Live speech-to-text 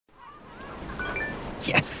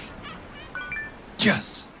Yes.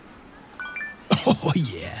 Yes. Oh,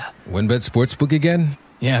 yeah. WynnBET Sportsbook again?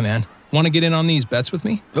 Yeah, man. Want to get in on these bets with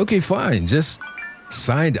me? Okay, fine. Just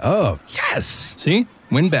signed up. Yes. See?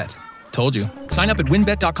 WynnBET. Told you. Sign up at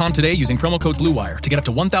wynnbet.com today using promo code BlueWire to get up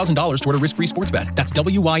to $1,000 toward a risk-free sports bet. That's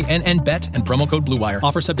WYNN bet and promo code BlueWire.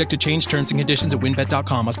 Offer subject to change. Terms and conditions at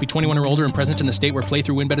wynnbet.com. Must be 21 or older and present in the state where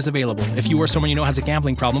playthrough WynnBET is available. If you or someone you know has a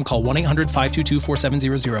gambling problem, call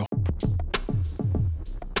 1-800-522-4700.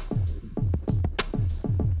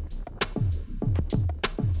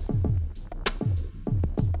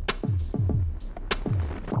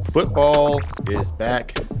 Football is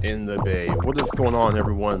back in the Bay. What is going on,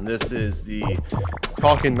 everyone? This is the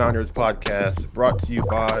Talking Niners podcast brought to you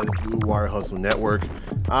by the Blue Wire Hustle Network.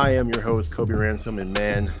 I am your host, Kobe Ransom, and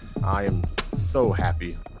man, I am so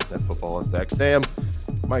happy that football is back. Sam,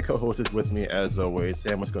 my co-host, is with me as always.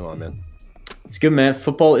 Sam, what's going on, man? It's good, man.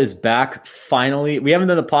 Football is back finally. We haven't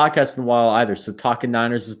done a podcast in a while either, so Talking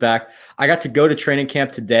Niners is back. I got to go to training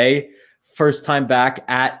camp today. First time back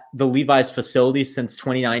at the Levi's facility since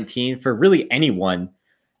 2019 for really anyone.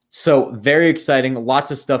 So very exciting.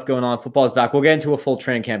 Lots of stuff going on. Football is back. We'll get into a full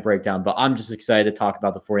training camp breakdown, but I'm just excited to talk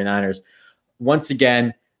about the 49ers. Once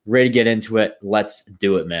again, ready to get into it. Let's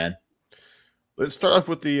do it, man. Let's start off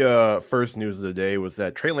with the first news of the day was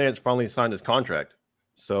that Trey Lance finally signed his contract.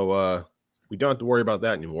 So we don't have to worry about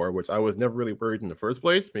that anymore, which I was never really worried in the first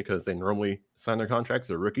place because they normally sign their contracts.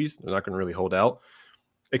 They're rookies. They're not going to really hold out.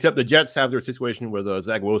 Except the Jets have their situation with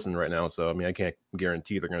Zach Wilson right now. So, I mean, I can't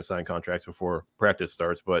guarantee they're going to sign contracts before practice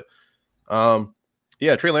starts. But,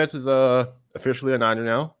 yeah, Trey Lance is officially a Niner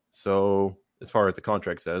now. So, as far as the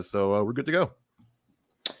contract says. So, we're good to go.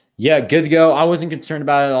 Yeah, good to go. I wasn't concerned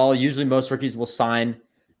about it at all. Usually most rookies will sign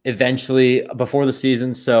eventually before the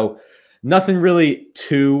season. So, nothing really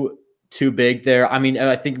too big there. I mean,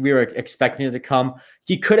 I think we were expecting it to come.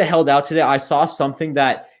 He could have held out today. I saw something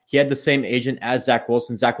that he had the same agent as Zach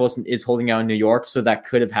Wilson. Zach Wilson is holding out in New York, so that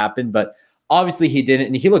could have happened. But obviously he didn't,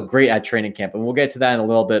 and he looked great at training camp. And we'll get to that in a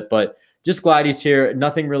little bit. But just glad he's here.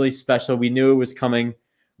 Nothing really special. We knew it was coming.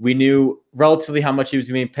 We knew relatively how much he was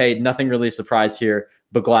being paid. Nothing really surprised here,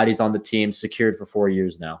 but glad he's on the team, secured for 4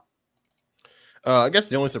 years now. I guess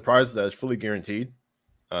the only surprise is that it's fully guaranteed.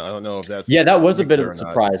 I don't know if that's that was a bit of a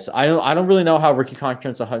surprise. I don't really know how rookie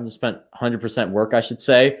contracts 100% work, I should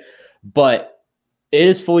say, but it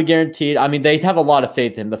is fully guaranteed. I mean, they have a lot of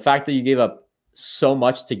faith in him. The fact that you gave up so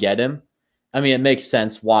much to get him, I mean, it makes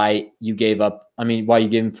sense why you gave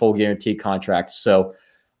him full guaranteed contracts. So,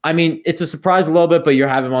 I mean, it's a surprise a little bit, but you're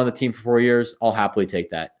having him on the team for 4 years. I'll happily take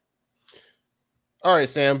that. All right,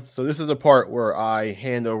 Sam. So this is the part where I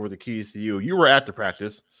hand over the keys to you. You were at the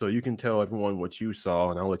practice, so you can tell everyone what you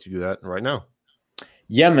saw, and I'll let you do that right now.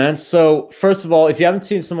 Yeah, man. So first of all, if you haven't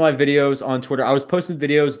seen some of my videos on Twitter, I was posting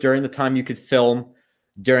videos during the time you could film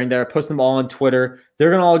during there. I post them all on Twitter. They're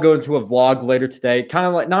going to all go into a vlog later today. Kind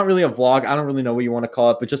of like, not really a vlog. I don't really know what you want to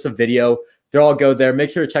call it, but just a video. They'll all go there.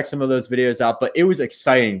 Make sure to check some of those videos out. But it was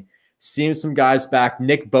exciting seeing some guys back.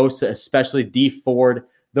 Nick Bosa, especially D Ford.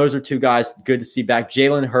 Those are two guys good to see back.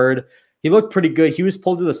 Jalen Hurd, he looked pretty good. He was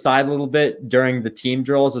pulled to the side a little bit during the team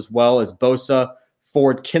drills as well as Bosa.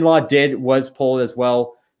 Ford, Kinlaw was pulled as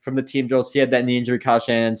well from the team drills. He had that knee injury, Kyle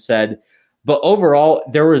Shanahan said. But overall,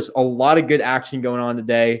 there was a lot of good action going on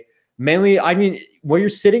today. Mainly, I mean, where you're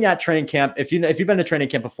sitting at training camp, if you've been to training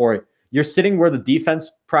camp before, you're sitting where the defense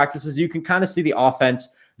practices. You can kind of see the offense.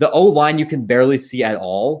 The O-line you can barely see at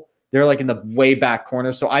all. They're like in the way back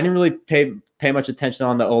corner. So I didn't really pay much attention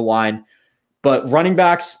on the O-line. But running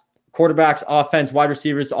backs, quarterbacks, offense, wide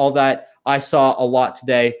receivers, all that, I saw a lot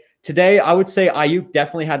today. Today, I would say Ayuk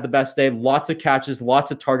definitely had the best day. Lots of catches, lots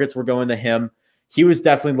of targets were going to him. He was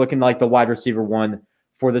definitely looking like the wide receiver one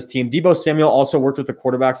for this team. Deebo Samuel also worked with the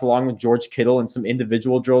quarterbacks along with George Kittle and some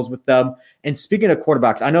individual drills with them. And speaking of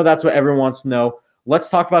quarterbacks, I know that's what everyone wants to know. Let's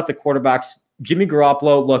talk about the quarterbacks. Jimmy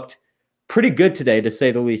Garoppolo looked pretty good today, to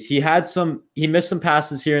say the least. He missed some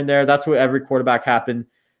passes here and there. That's what every quarterback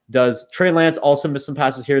does. Trey Lance also missed some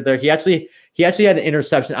passes here and there. He actually had an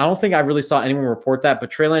interception. I don't think I really saw anyone report that,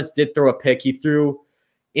 but Trey Lance did throw a pick. He threw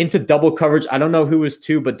into double coverage. I don't know who was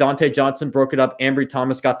to, but Dante Johnson broke it up. Ambry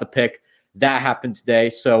Thomas got the pick. That happened today.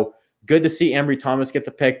 So good to see Ambry Thomas get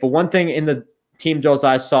the pick. But one thing in the team drills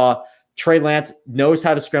I saw, Trey Lance knows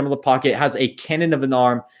how to scramble the pocket, has a cannon of an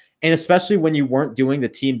arm. And especially when you weren't doing the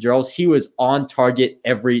team drills, he was on target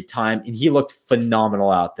every time, and he looked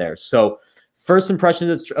phenomenal out there. So first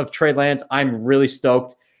impressions of Trey Lance, I'm really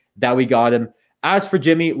stoked that we got him. As for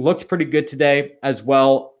Jimmy, looked pretty good today as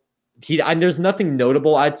well. There's nothing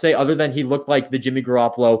notable, I'd say, other than he looked like the Jimmy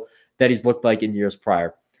Garoppolo that he's looked like in years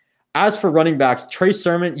prior. As for running backs, Trey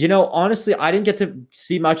Sermon, honestly, I didn't get to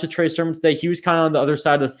see much of Trey Sermon today. He was kind of on the other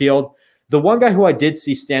side of the field. The one guy who I did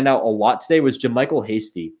see stand out a lot today was JaMycal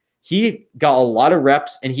Hasty. He got a lot of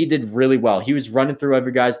reps, and he did really well. He was running through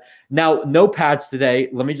every guys. Now, no pads today.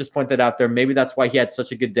 Let me just point that out there. Maybe that's why he had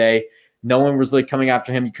such a good day. No one was really coming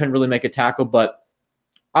after him. You couldn't really make a tackle, but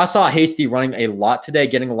I saw Hasty running a lot today,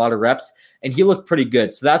 getting a lot of reps, and he looked pretty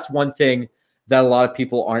good. So that's one thing that a lot of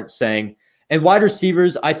people aren't saying. And wide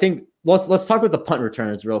receivers, I think let's talk about the punt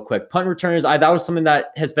returners real quick. Punt returners, that was something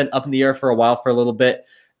that has been up in the air for a while, for a little bit.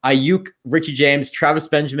 Ayuk, Richie James, Travis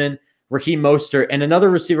Benjamin, Raheem Mostert, and another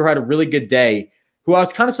receiver who had a really good day, who I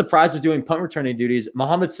was kind of surprised was doing punt returning duties,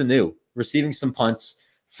 Mohamed Sanu, receiving some punts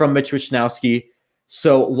from Mitch Wishnowsky.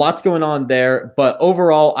 So lots going on there. But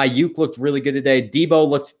overall, Ayuk looked really good today. Debo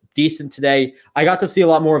looked decent today. I got to see a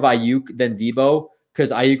lot more of Ayuk than Debo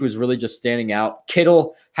because Ayuk was really just standing out.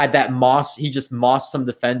 Kittle had that moss. He just mossed some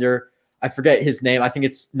defender. I forget his name. I think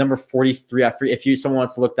it's number 43. If someone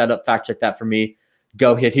wants to look that up, fact check that for me.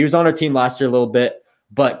 Go ahead. He was on our team last year a little bit,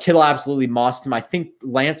 but Kittle absolutely mossed him. I think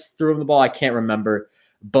Lance threw him the ball. I can't remember.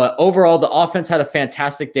 But overall, the offense had a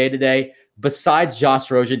fantastic day today. Besides Josh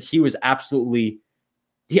Rosen, he was absolutely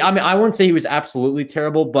I wouldn't say he was absolutely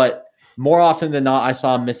terrible, but more often than not, I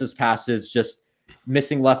saw him miss his passes, just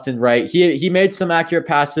missing left and right. He made some accurate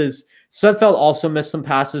passes. Sudfeld also missed some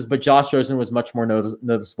passes, but Josh Rosen was much more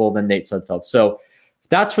noticeable than Nate Sudfeld. So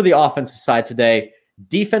that's for the offensive side today.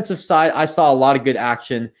 Defensive side, I saw a lot of good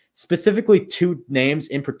action. Specifically, two names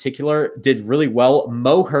in particular did really well: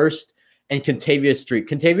 Mo Hurst and Contavious Street.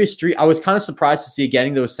 Contavious Street, I was kind of surprised to see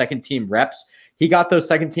getting those second-team reps. He got those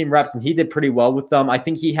second-team reps, and he did pretty well with them. I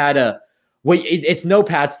think he had it's no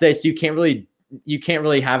pads today, so you can't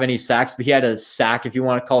really have any sacks, but he had a sack, if you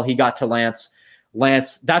want to call it. He got to Lance.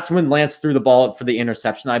 That's when Lance threw the ball for the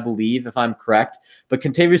interception, I believe, if I'm correct. But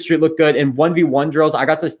Contavious Street looked good. In 1v1 drills, I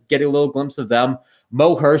got to get a little glimpse of them.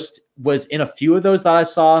 Mo Hurst was in a few of those that I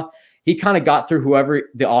saw. He kind of got through whoever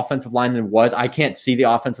the offensive lineman was. I can't see the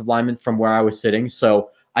offensive lineman from where I was sitting, so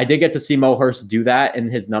I did get to see Mo Hurst do that in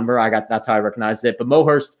his number. That's how I recognized it. But Mo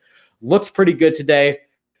Hurst looked pretty good today.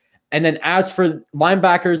 And then as for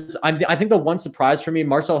linebackers, I think the one surprise for me,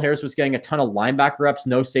 Marcel Harris was getting a ton of linebacker reps,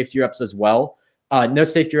 no safety reps as well. No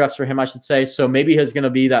safety reps for him, I should say. So maybe he's going to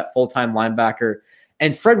be that full-time linebacker.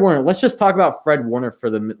 And Fred Warner, let's just talk about Fred Warner for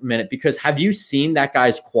the minute, because have you seen that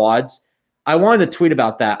guy's quads? I wanted to tweet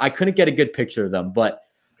about that. I couldn't get a good picture of them, but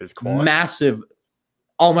his quads? Massive.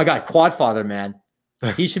 Oh my God, Quad Father, man.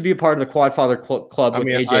 He should be a part of the Quad Father club with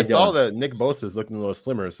AJ Dillon. I saw that Nick Bosa is looking a little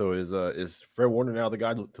slimmer. So is Fred Warner now the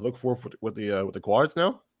guy to look for with the quads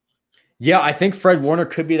now? Yeah, I think Fred Warner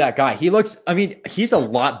could be that guy. He's a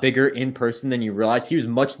lot bigger in person than you realize. He was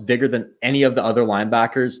much bigger than any of the other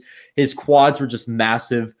linebackers. His quads were just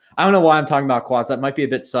massive. I don't know why I'm talking about quads. That might be a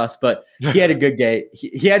bit sus, but he had a good day.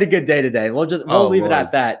 He had a good day today. We'll leave it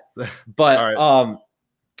at that. But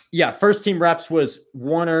right. First team reps was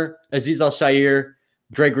Warner, Azeez Al-Shaair,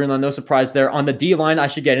 Dre Greenland. No surprise there. On the D line, I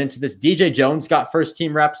should get into this. DJ Jones got first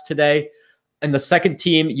team reps today. And the second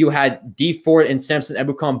team, you had D Ford and Samson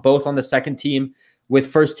Ebukam both on the second team, with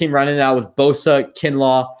first team running out with Bosa,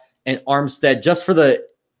 Kinlaw, and Armstead, just for the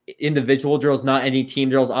individual drills, not any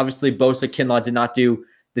team drills. Obviously, Bosa, Kinlaw did not do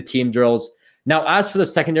the team drills. Now, as for the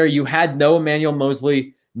secondary, you had no Emmanuel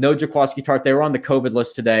Mosley, no Jaquiski Tart. They were on the COVID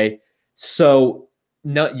list today. So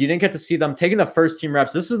no, you didn't get to see them taking the first team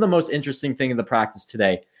reps. This was the most interesting thing in the practice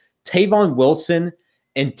today. Tavon Wilson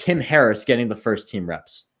and Tim Harris getting the first team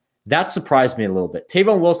reps. That surprised me a little bit.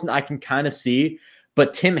 Tavon Wilson, I can kind of see,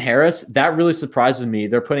 but Tim Harris, that really surprises me.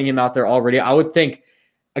 They're putting him out there already. I would think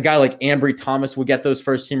a guy like Ambry Thomas would get those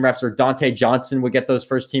first team reps, or Dante Johnson would get those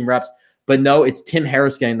first team reps. But no, it's Tim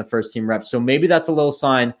Harris getting the first team reps. So maybe that's a little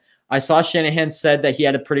sign. I saw Shanahan said that he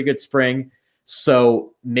had a pretty good spring.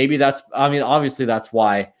 So maybe obviously that's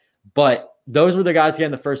why. But those were the guys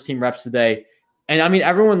getting the first team reps today. And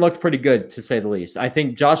everyone looked pretty good, to say the least. I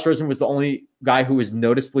think Josh Rosen was the only guy who was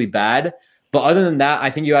noticeably bad. But other than that, I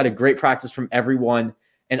think you had a great practice from everyone.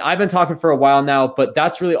 And I've been talking for a while now, but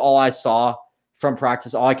that's really all I saw from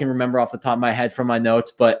practice, all I can remember off the top of my head from my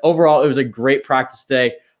notes. But overall, it was a great practice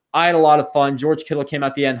day. I had a lot of fun. George Kittle came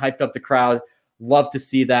out the end, hyped up the crowd. Love to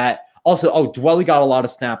see that. Also, Dwelly got a lot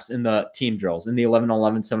of snaps in the team drills, in the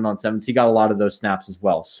 11-on-11, 7-on-7s. He got a lot of those snaps as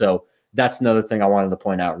well. So that's another thing I wanted to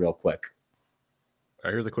point out real quick. I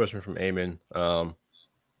hear the question from Eamon.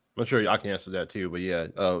 I'm sure I can answer that too. But yeah,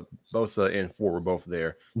 Bosa and Ford were both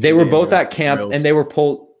there. They were both at camp, and they were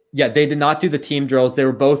pulled. Yeah, they did not do the team drills. They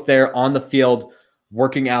were both there on the field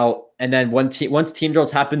working out. And then once team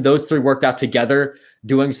drills happened, those three worked out together,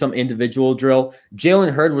 doing some individual drill.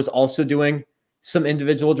 Jalen Hurd was also doing some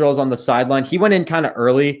individual drills on the sideline. He went in kind of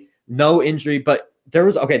early, no injury, but there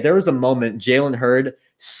was a moment Jalen Hurd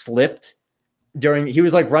slipped he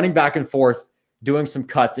was like running back and forth doing some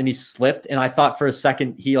cuts, and he slipped. And I thought for a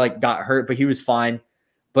second he like got hurt, but he was fine.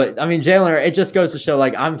 But I mean, Jalen Hurd, it just goes to show,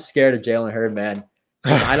 like, I'm scared of Jalen Hurd, man.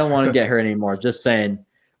 I don't want to get hurt anymore. Just saying.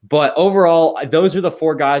 But overall, those are the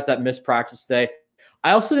four guys that missed practice today.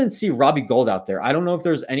 I also didn't see Robbie Gould out there. I don't know if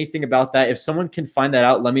there's anything about that. If someone can find that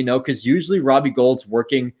out, let me know, because usually Robbie Gould's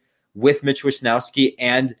working with Mitch Wishnowsky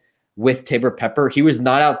and with Tabor Pepper. He was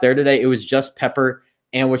not out there today. It was just Pepper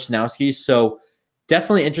and Wishnowsky. So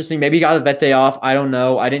definitely interesting. Maybe he got a vet day off. I don't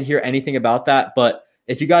know. I didn't hear anything about that. But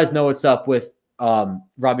if you guys know what's up with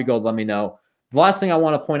Robbie Gould, let me know. The last thing I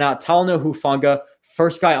want to point out, Talanoa Hufanga,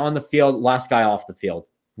 first guy on the field, last guy off the field.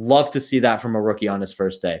 Love to see that from a rookie on his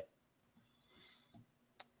first day.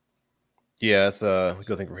 Yeah, that's a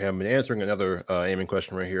good thing for him. And answering another aiming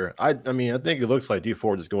question right here, I mean, I think it looks like D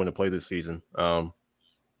Ford is going to play this season.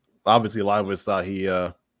 Obviously, a lot of us thought he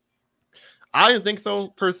I didn't think so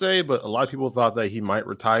per se, but a lot of people thought that he might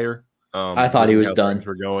retire. I thought he was done.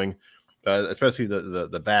 We're going, especially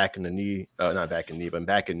the back and the knee, not back and knee, but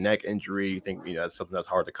back and neck injury. You think that's something that's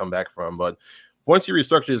hard to come back from. But once he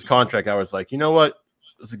restructured his contract, I was like, you know what?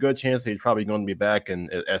 There's a good chance that he's probably going to be back.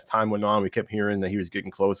 And as time went on, we kept hearing that he was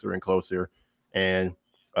getting closer and closer. And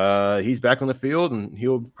he's back on the field, and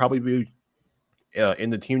he'll probably be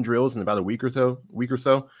in the team drills in about a week or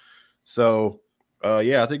so. So,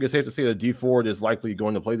 yeah, I think it's safe to say that D Ford is likely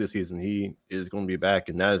going to play this season. He is going to be back,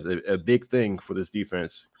 and that is a big thing for this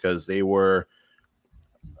defense, because they were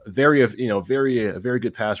a very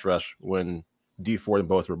good pass rush when D Ford and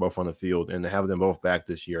both were both on the field, and to have them both back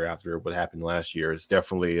this year after what happened last year is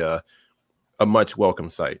definitely a much welcome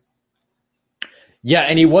sight. Yeah,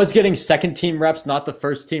 and he was getting second team reps, not the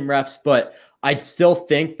first team reps, but I'd still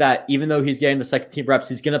think that even though he's getting the second team reps,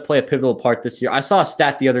 he's going to play a pivotal part this year. I saw a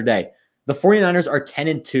stat the other day. The 49ers are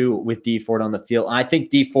 10-2 with D Ford on the field. And I think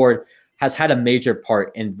D Ford has had a major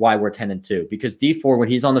part in why we're 10-2, because D Ford, when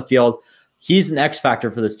he's on the field, he's an X factor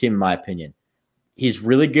for this team, in my opinion. He's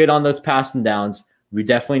really good on those passing downs. We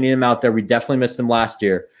definitely need him out there. We definitely missed him last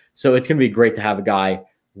year. So it's going to be great to have a guy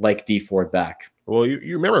like D Ford back. Well,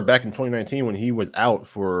 you remember back in 2019 when he was out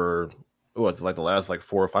for like the last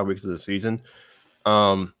 4 or 5 weeks of the season.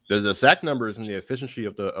 The sack numbers and the efficiency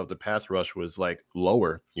of the pass rush was like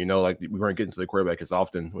lower. We weren't getting to the quarterback as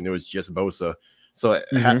often when it was just Bosa. So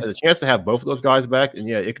the chance to have both of those guys back, and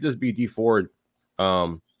yeah, it could just be D Ford,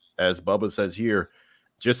 as Bubba says here,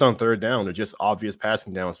 just on third down or just obvious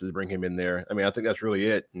passing downs to bring him in there. I mean, I think that's really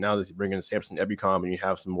it. Now that you bring in Samson Ebukam and you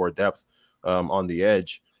have some more depth on the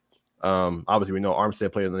edge. Obviously, we know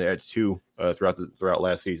Armstead played on the edge too throughout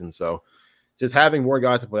last season. So just having more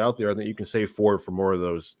guys to play out there, I think you can save Ford for more of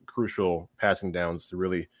those crucial passing downs to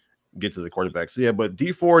really get to the quarterback. So yeah, but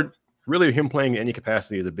D Ford, really him playing in any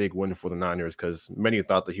capacity is a big win for the Niners, because many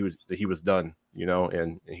thought that he was done,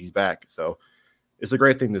 and he's back. So it's a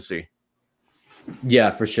great thing to see. Yeah,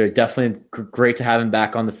 for sure. Definitely great to have him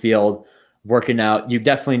back on the field working out. You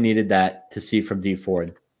definitely needed that to see from D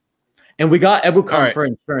Ford. And we got Ebukam for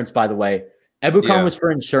insurance, by the way. Ebukam was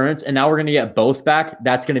for insurance, and now we're going to get both back.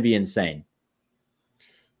 That's going to be insane.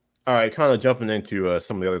 All right, kind of jumping into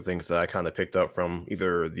some of the other things that I kind of picked up from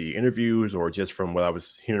either the interviews or just from what I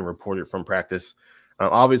was hearing reported from practice.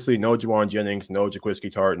 Obviously, no Juwan Jennings, no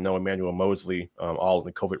Jaquiski Tartt, no Emmanuel Mosley, all on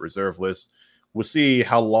the COVID reserve list. We'll see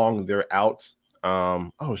how long they're out.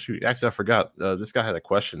 Oh, shoot. Actually, I forgot. This guy had a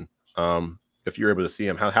question. If you're able to see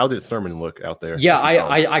him, how did Sermon look out there? Yeah,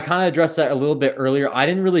 I kind of addressed that a little bit earlier. I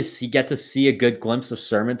didn't really get to see a good glimpse of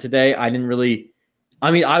Sermon today. I didn't really.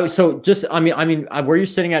 Where you're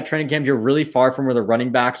sitting at training camp, you're really far from where the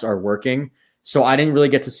running backs are working. So I didn't really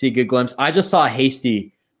get to see a good glimpse. I just saw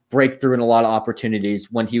Hasty break through in a lot of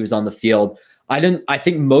opportunities when he was on the field. I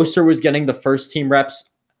think Moster was getting the first team reps.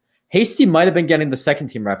 Hasty might have been getting the second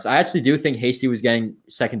team reps. I actually do think Hasty was getting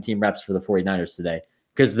second team reps for the 49ers today.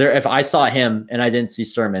 Because if I saw him and I didn't see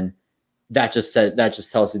Sermon, that just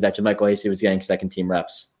tells me that JaMycal Hasty was getting second team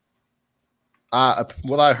reps.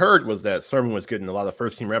 What I heard was that Sermon was getting a lot of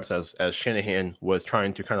first team reps as Shanahan was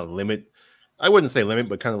trying to kind of limit. I wouldn't say limit,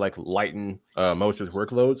 but kind of like lighten Moster's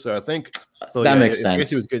workload. So I think that makes sense. If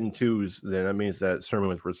he was getting twos, then that means that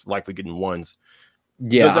Sermon was likely getting ones.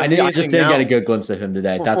 Yeah, I just didn't get a good glimpse of him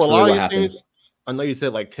today. That's really what happened. I know you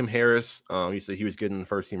said like Tim Harris. You said he was getting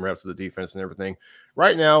first team reps of the defense and everything.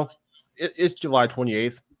 Right now, it's July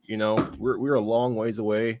 28th. We're a long ways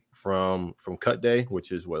away from cut day,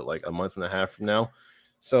 which is like a month and a half from now.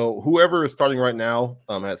 So whoever is starting right now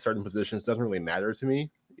at certain positions doesn't really matter to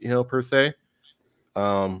me, per se.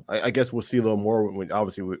 I guess we'll see a little more when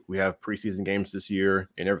obviously we have preseason games this year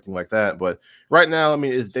and everything like that. But right now, I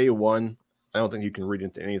mean, it's day one. I don't think you can read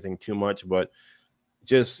into anything too much, but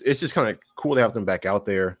it's just kind of cool to have them back out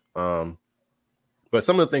there. But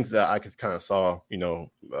some of the things that I just kind of saw,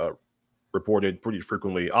 reported pretty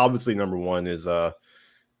frequently. Obviously, number one is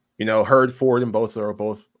Hurd, Ford, and Bosa are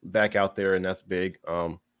both back out there, and that's big.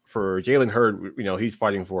 For Jalen Hurd, he's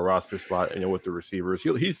fighting for a roster spot, with the receivers.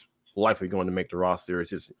 He's likely going to make the roster. It's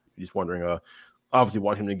just wondering, obviously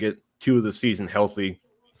want him to get to the season healthy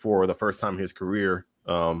for the first time in his career.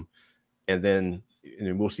 And then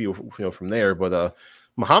we'll see, from there. But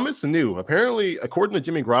Mohamed Sanu, apparently, according to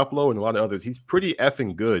Jimmy Garoppolo and a lot of others, he's pretty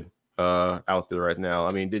effing good out there right now.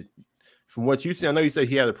 I mean, from what you see, I know you said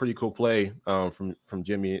he had a pretty cool play from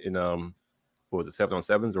Jimmy in what was it,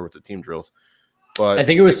 7-on-7s or was it team drills? But I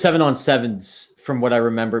think it was 7-on-7s from what I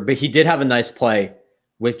remember. But he did have a nice play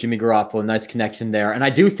with Jimmy Garoppolo, nice connection there. And I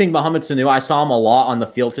do think Mohamed Sanu, I saw him a lot on the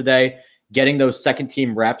field today, getting those second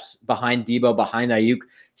team reps behind Debo, behind Ayuk,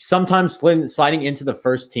 sometimes sliding into the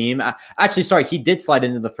first team. Actually, sorry, he did slide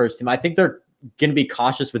into the first team. I think they're going to be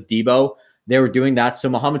cautious with Debo. They were doing that. So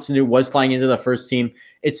Mohamed Sanu was sliding into the first team.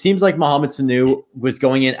 It seems like Mohamed Sanu was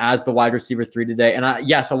going in as the wide receiver 3 today. And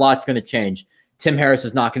yes, a lot's going to change. Tim Harris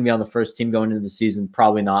is not going to be on the first team going into the season.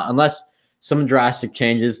 Probably not. Unless some drastic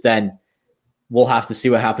changes, then we'll have to see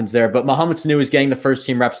what happens there. But Mohamed Sanu is getting the first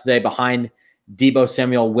team reps today behind Debo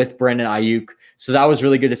Samuel with Brandon Ayuk. So that was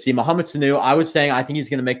really good to see. Mohamed Sanu, I was saying I think he's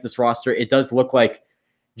going to make this roster. It does look like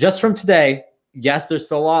just from today, yes, there's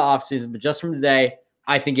still a lot of offseason, but just from today,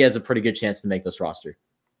 I think he has a pretty good chance to make this roster.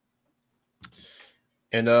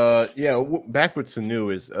 And back with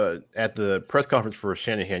Sanu is at the press conference for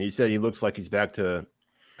Shanahan, he said he looks like he's back to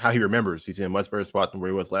how he remembers. He's in a much better spot than where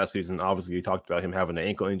he was last season. Obviously, he talked about him having an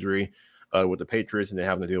ankle injury with the Patriots and then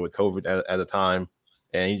having to deal with COVID at the time.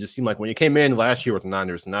 And he just seemed like when he came in last year with the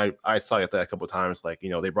Niners, and I saw that a couple of times, like,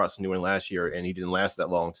 they brought Sanu in last year and he didn't last that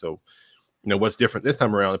long. So, what's different this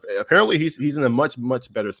time around? Apparently, he's in a much,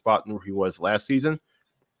 much better spot than where he was last season.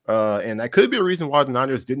 And that could be a reason why the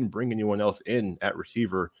Niners didn't bring anyone else in at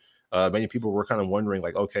receiver. Many people were kind of wondering,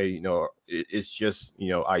 like, okay, it's just,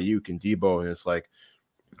 Ayuk and Debo, and it's like,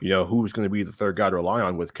 who's going to be the third guy to rely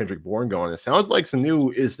on with Kendrick Bourne going? It sounds like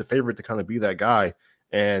Sanu is the favorite to kind of be that guy.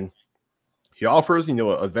 And he offers,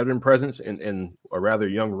 a veteran presence in a rather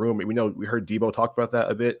young room. We heard Debo talk about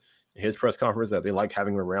that a bit in his press conference, that they like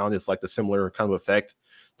having him around. It's like the similar kind of effect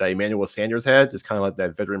that Emmanuel Sanders had, just kind of like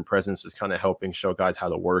that veteran presence is kind of helping show guys how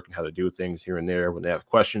to work and how to do things here and there. When they have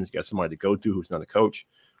questions, you got somebody to go to who's not a coach,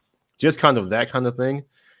 just kind of that kind of thing.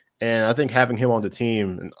 And I think having him on the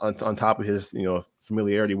team and on top of his,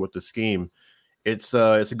 familiarity with the scheme, it's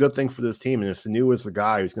a good thing for this team. And if Sanu is the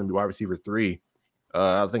guy who's going to be wide receiver 3,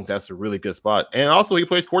 I think that's a really good spot. And also he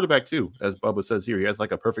plays quarterback too, as Bubba says here. He has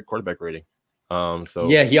like a perfect quarterback rating. So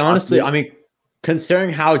yeah, he honestly, I mean,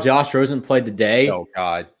 considering how Josh Rosen played today, oh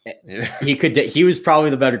God, he was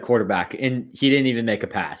probably the better quarterback, and he didn't even make a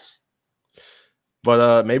pass.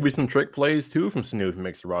 But maybe some trick plays too from Sanu if he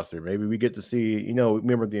makes the roster. Maybe we get to see,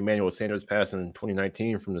 remember the Emmanuel Sanders pass in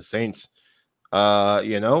 2019 from the Saints. I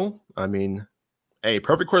mean, hey,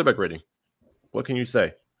 perfect quarterback rating. What can you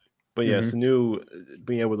say? But yeah, Sanu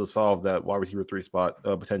being able to solve that wide receiver 3 spot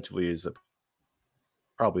potentially is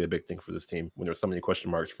probably a big thing for this team when there's so many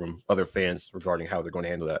question marks from other fans regarding how they're going to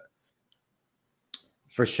handle that.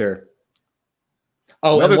 For sure.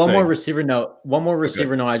 Oh, and one more receiver note.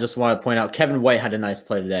 I just want to point out, Kevin White had a nice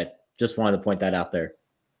play today. Just wanted to point that out there.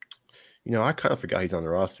 I kind of forgot he's on the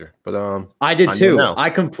roster, but I did too. I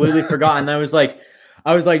completely forgot, and I was like,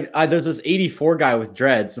 there's this 84 guy with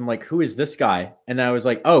dreads. I'm like, who is this guy? And then I was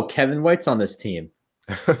like, oh, Kevin White's on this team.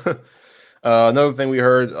 Another thing we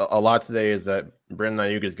heard a lot today is that Brandon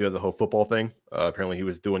Ayuk is good at the whole football thing. Apparently, he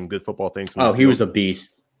was doing good football things. Oh, he was a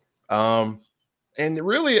beast. And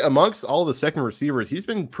really, amongst all the second receivers, he's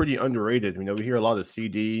been pretty underrated. We hear a lot of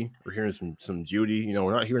CD. We're hearing some Judy.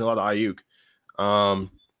 We're not hearing a lot of Ayuk.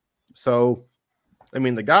 So, I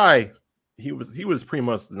mean, the guy, he was pretty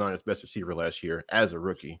much the Niners' best receiver last year as a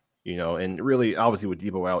rookie. And really, obviously, with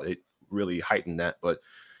Debo out, it really heightened that. But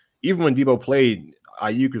even when Debo played,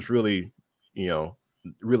 Ayuk was really,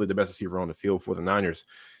 really the best receiver on the field for the Niners.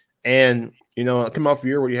 And, coming off a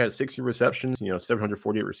year where you had 60 receptions,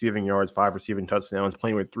 748 receiving yards, 5 receiving touchdowns,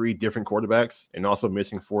 playing with 3 different quarterbacks, and also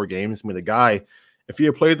missing 4 games. I mean, the guy, if he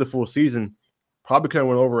had played the full season, probably could have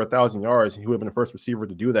went over 1,000 yards, and he would have been the first receiver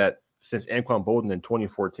to do that since Anquan Bolden in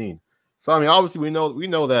 2014. So, I mean, obviously, we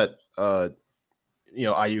know that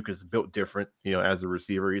Ayuk is built different, as a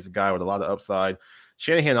receiver. He's a guy with a lot of upside.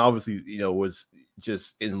 Shanahan obviously, was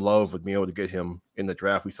just in love with being able to get him in the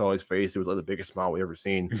draft. We saw his face. It was like the biggest smile we ever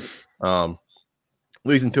seen. At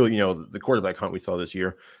least until, the quarterback hunt we saw this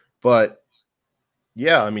year. But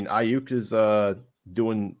yeah, I mean, Ayuk is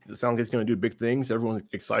sounds like he's going to do big things. Everyone's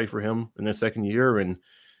excited for him in his second year. And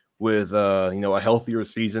with, a healthier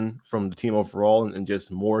season from the team overall and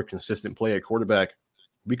just more consistent play at quarterback,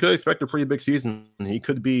 we could expect a pretty big season. He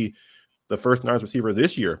could be the first Niners receiver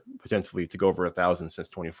this year, potentially, to go over 1,000 since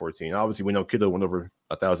 2014. Obviously, we know Kittle went over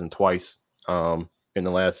 1,000 twice in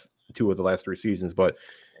the last 2 of the last 3 seasons. But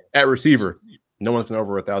at receiver, no one's been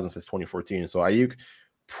over 1,000 since 2014. So Ayuk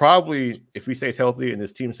probably, if he stays healthy and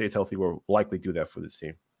this team stays healthy, will likely do that for this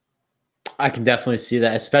team. I can definitely see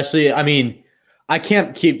that, especially, I mean, I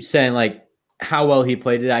can't keep saying, like, how well he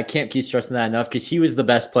played it. I can't keep stressing that enough because he was the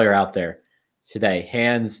best player out there today,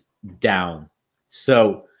 hands down.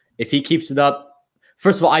 So if he keeps it up,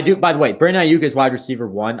 first of all, I do. By the way, Brandon Ayuk is wide receiver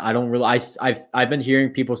 1. I don't really. I've been hearing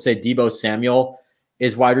people say Deebo Samuel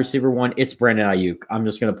is wide receiver 1. It's Brandon Ayuk. I'm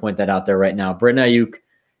just going to point that out there right now. Brandon Ayuk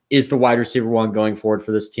is the wide receiver 1 going forward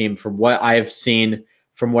for this team. From what I've seen,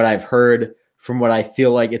 from what I've heard, from what I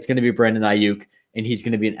feel like, it's going to be Brandon Ayuk, and he's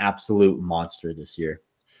going to be an absolute monster this year.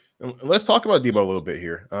 Let's talk about Deebo a little bit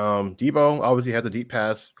here. Deebo obviously had the deep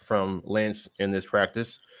pass from Lance in this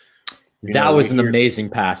practice. That was an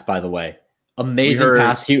amazing pass, by the way. Amazing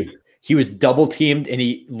pass. He was double teamed, and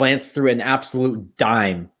Lance threw an absolute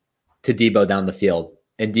dime to Deebo down the field,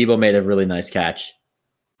 and Deebo made a really nice catch.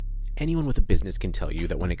 Anyone with a business can tell you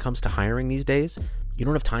that when it comes to hiring these days, you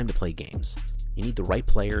don't have time to play games. You need the right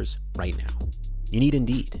players right now. You need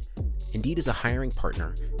Indeed. Indeed is a hiring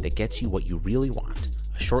partner that gets you what you really want,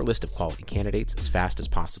 a short list of quality candidates as fast as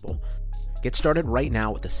possible. Get started right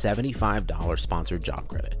now with a $75 sponsored job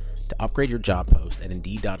credit to upgrade your job post at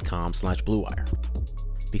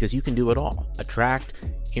Indeed.com/BlueWire. Because you can do it all. Attract,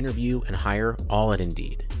 interview, and hire all at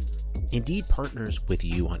Indeed. Indeed partners with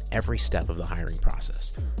you on every step of the hiring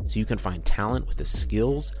process, so you can find talent with the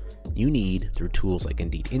skills you need through tools like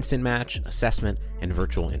Indeed Instant Match, assessment, and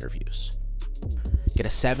virtual interviews. Get a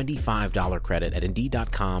 $75 credit at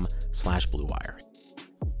Indeed.com/BlueWire.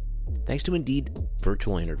 Thanks to Indeed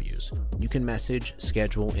Virtual Interviews, you can message,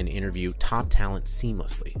 schedule, and interview top talent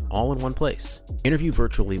seamlessly, all in one place. Interview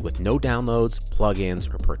virtually with no downloads,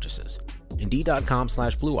 plugins, or purchases.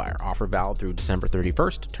 Indeed.com/BlueWire. Offer valid through December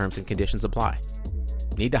 31st. Terms and conditions apply.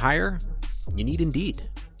 Need to hire? You need Indeed.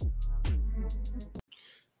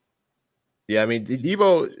 Yeah, I mean,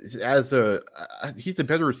 Deebo, he's a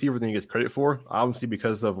better receiver than he gets credit for. Obviously,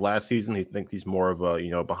 because of last season, he thinks he's more of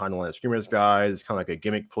a, behind the line of scrimmage guy. He's kind of like a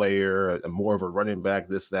gimmick player, more of a running back,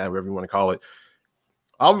 this, that, whatever you want to call it.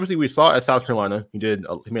 Obviously, we saw at South Carolina, he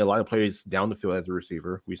made a lot of plays down the field as a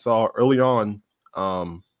receiver. We saw early on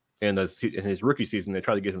in his rookie season, they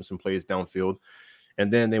tried to get him some plays downfield.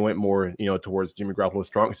 And then they went more, towards Jimmy Garoppolo's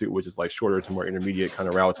strong suit, which is like shorter to more intermediate kind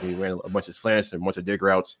of routes. And he ran a bunch of slants and a bunch of dig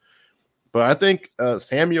routes. But I think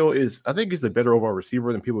Samuel he's a better overall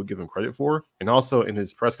receiver than people give him credit for. And also in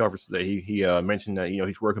his press conference today, he mentioned that,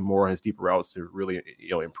 he's working more on his deeper routes to really,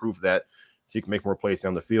 improve that so he can make more plays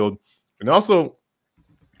down the field. And also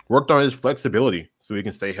worked on his flexibility so he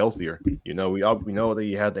can stay healthier. We know that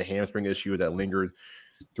he had the hamstring issue that lingered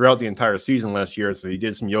throughout the entire season last year. So he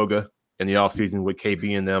did some yoga in the offseason with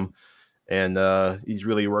KB and them. And he's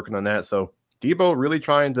really working on that. So Deebo really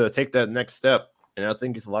trying to take that next step. And I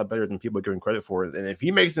think it's a lot better than people are giving credit for it. And if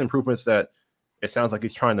he makes the improvements that it sounds like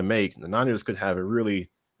he's trying to make, the Niners could have a really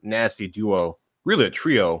nasty duo, really a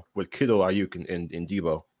trio with Kittle, Ayuk, and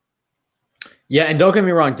Deebo. Yeah, and don't get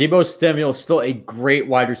me wrong, Deebo Samuel is still a great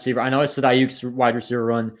wide receiver. I know I said Ayuk's wide receiver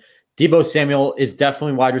run. Deebo Samuel is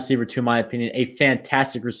definitely wide receiver 2, in my opinion, a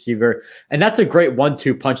fantastic receiver. And that's a great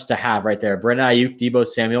 1-2 punch to have right there. Brandon Ayuk, Deebo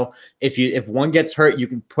Samuel. If one gets hurt, you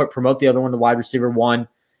can promote the other one to wide receiver 1.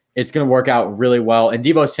 It's going to work out really well. And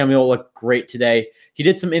Deebo Samuel looked great today. He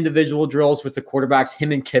did some individual drills with the quarterbacks,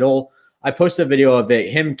 him and Kittle. I posted a video of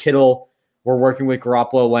it. Him and Kittle were working with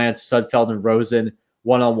Garoppolo, Lance, Sudfeld, and Rosen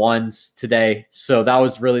one-on-ones today. So that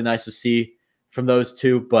was really nice to see from those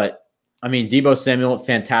two. But, I mean, Deebo Samuel,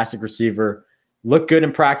 fantastic receiver. Looked good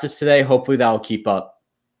in practice today. Hopefully that will keep up.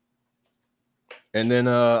 And then,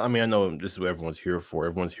 I know this is what everyone's here for.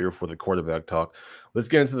 Everyone's here for the quarterback talk. Let's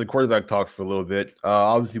get into the quarterback talk for a little bit.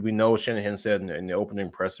 Obviously, we know Shanahan said in the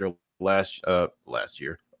opening presser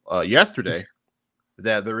yesterday,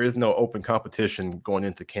 that there is no open competition going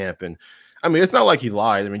into camp. And, it's not like he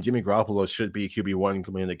lied. Jimmy Garoppolo should be QB1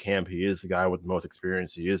 coming into camp. He is the guy with the most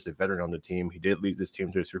experience. He is the veteran on the team. He did lead this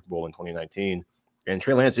team to the Super Bowl in 2019. And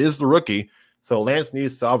Trey Lance is the rookie. So Lance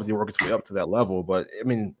needs to obviously work his way up to that level. But I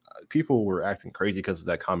mean, people were acting crazy because of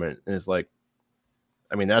that comment, and it's like,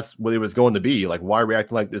 I mean, that's what it was going to be. Like, why are we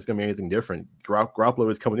acting like there's going to be anything different?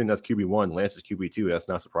 Garoppolo is coming in as QB1, Lance is QB2. That's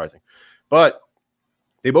not surprising. But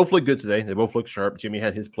they both look good today. They both look sharp. Jimmy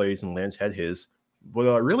had his plays and Lance had his.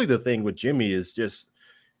 But really the thing with Jimmy is just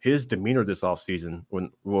his demeanor this offseason,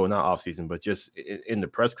 not offseason, but just in the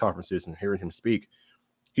press conferences and hearing him speak.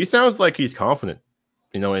 He sounds like he's confident,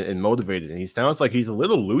 and motivated. And he sounds like he's a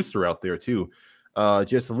little looser out there too.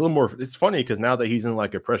 Just a little more. It's funny because now that he's in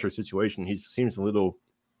like a pressure situation, he seems a little,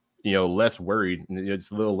 less worried, and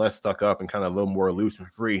just a little less stuck up and kind of a little more loose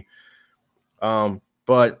and free.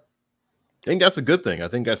 But I think that's a good thing. I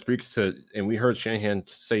think that speaks to, and we heard Shanahan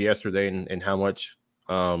say yesterday and how much,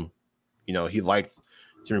 he liked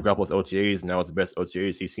Jimmy Garoppolo's OTAs, and that was the best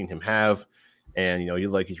OTAs he's seen him have. And,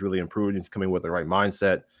 he's really improved. He's coming with the right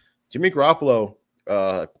mindset. Jimmy Garoppolo,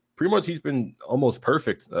 pretty much he's been almost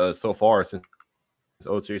perfect so far since his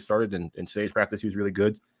OTA started. And in today's practice, he was really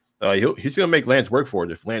good. He's going to make Lance work for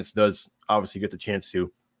it if Lance does obviously get the chance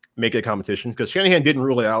to make it a competition. Because Shanahan didn't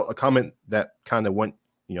rule it out. A comment that kind of went,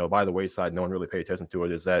 by the wayside, no one really paid attention to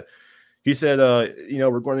it, is that he said,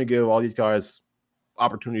 we're going to give all these guys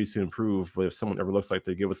opportunities to improve, but if someone ever looks like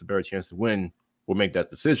they give us a better chance to win, we'll make that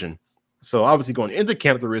decision. So obviously going into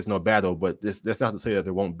camp, there is no battle, but that's not to say that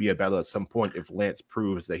there won't be a battle at some point if Lance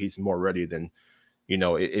proves that he's more ready than,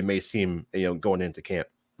 it may seem, going into camp.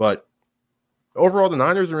 But overall, the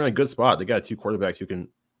Niners are in a good spot. They got two quarterbacks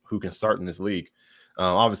who can start in this league.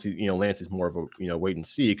 Obviously, Lance is more of a, wait and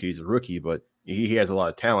see because he's a rookie, but he has a lot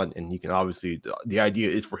of talent, and he can obviously, the idea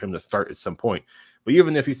is for him to start at some point. But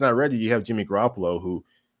even if he's not ready, you have Jimmy Garoppolo, who,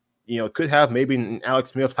 could have maybe an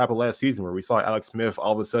Alex Smith type of last season where we saw Alex Smith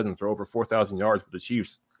all of a sudden throw over 4,000 yards with the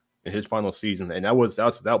Chiefs in his final season. And that was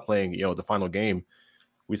without playing, the final game.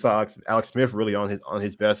 We saw Alex Smith really on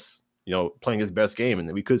his best, playing his best game.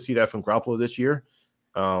 And we could see that from Garoppolo this year.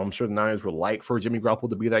 I'm sure the Niners would like for Jimmy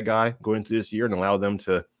Garoppolo to be that guy going into this year and allow them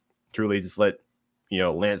to really just let,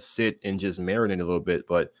 Lance sit and just marinate a little bit.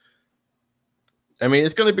 But I mean,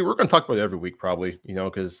 we're going to talk about it every week probably,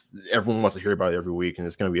 because everyone wants to hear about it every week, and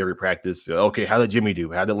it's going to be every practice. Okay, how did Jimmy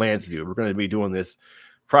do? How did Lance do? We're going to be doing this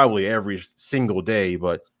probably every single day.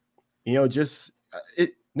 But, no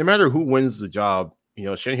matter who wins the job,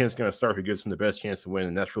 Shanahan's going to start who gives him the best chance to win,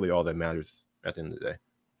 and that's really all that matters at the end of the day.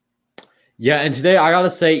 Yeah, and today I got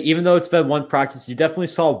to say, even though it's been one practice, you definitely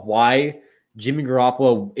saw why Jimmy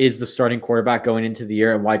Garoppolo is the starting quarterback going into the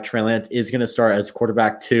year and why Trey Lance is going to start as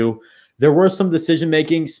quarterback too. There were some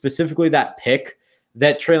decision-making, specifically that pick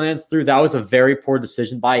that Trey Lance threw. That was a very poor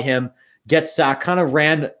decision by him. Gets sacked, kind of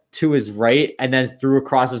ran to his right and then threw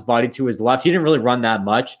across his body to his left. He didn't really run that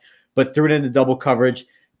much, but threw it into double coverage.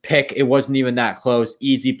 Pick, it wasn't even that close.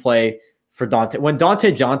 Easy play for Dante. When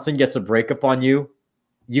Dante Johnson gets a breakup on you,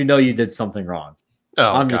 you know you did something wrong.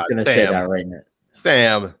 Oh, I'm just going to say that right now.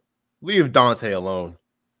 Sam, leave Dante alone.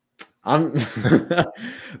 But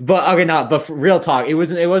for real talk, it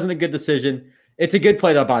wasn't a good decision. It's a good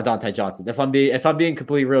play though by Dante Johnson. If I'm being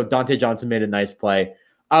completely real, Dante Johnson made a nice play.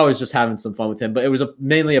 I was just having some fun with him, but it was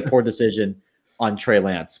mainly a poor decision on Trey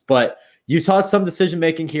Lance. But you saw some decision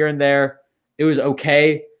making here and there. It was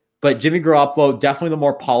okay, but Jimmy Garoppolo, definitely the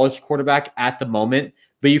more polished quarterback at the moment.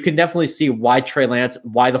 But you can definitely see why Trey Lance,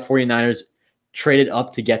 why the 49ers traded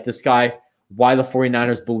up to get this guy, why the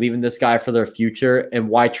 49ers believe in this guy for their future, and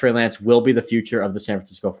why Trey Lance will be the future of the San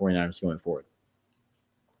Francisco 49ers going forward.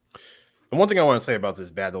 And one thing I want to say about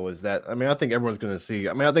this battle is that, I think everyone's going to see,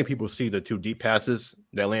 I think people see the two deep passes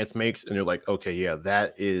that Lance makes, and they're like, okay, yeah,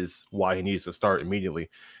 that is why he needs to start immediately.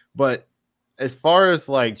 But as far as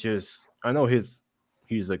I know he's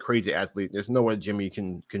a crazy athlete. There's no way Jimmy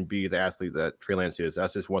can be the athlete that Trey Lance is.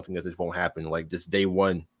 That's just one thing that just won't happen. Like, this day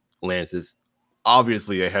one, Lance is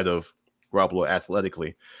obviously ahead of Garoppolo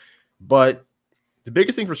athletically. But the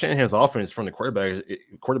biggest thing for Shanahan's offense from the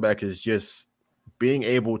quarterback is just being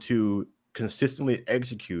able to consistently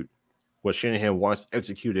execute what Shanahan wants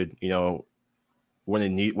executed, when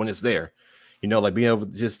it's there. Like being able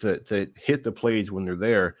just to hit the plays when they're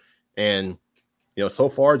there. And so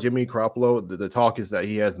far, Jimmy Garoppolo, the talk is that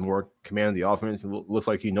he has more command of the offense. It looks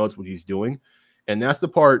like he knows what he's doing. And that's the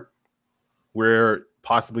part where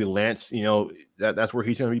possibly Lance, that's where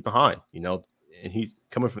he's going to be behind, and he's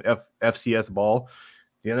coming from FCS ball.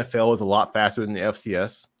 The NFL is a lot faster than the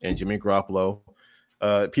FCS, and Jimmy Garoppolo,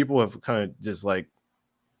 people have kind of just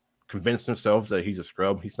convinced themselves that he's a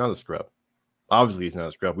scrub. He's not a scrub. Obviously, he's not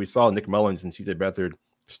a scrub. We saw Nick Mullins and CJ Beathard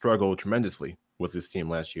struggle tremendously with this team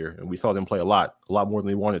last year, and we saw them play a lot more than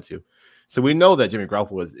they wanted to. So we know that Jimmy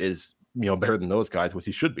Garoppolo is better than those guys, which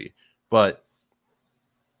he should be. But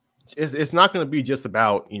it's not going to be just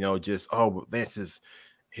about, just Lance's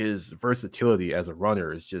his versatility as a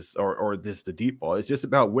runner is just or this the deep ball. It's just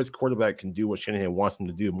about which quarterback can do what Shanahan wants him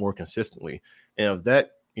to do more consistently. And if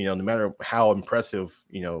that, no matter how impressive,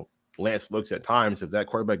 Lance looks at times, if that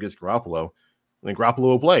quarterback gets Garoppolo, then Garoppolo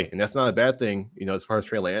will play. And that's not a bad thing, as far as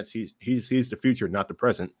Trey Lance. He's the future, not the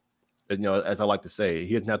present. As I like to say,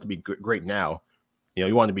 he doesn't have to be great now.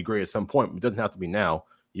 You want to be great at some point, but it doesn't have to be now.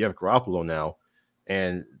 You have Garoppolo now.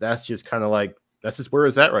 And that's just kind of like, that's just where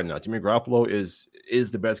it's at right now. Jimmy Garoppolo is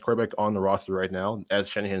the best quarterback on the roster right now, as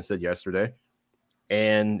Shanahan said yesterday.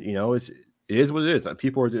 And, it is what it is.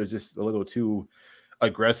 People are just a little too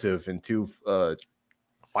aggressive and too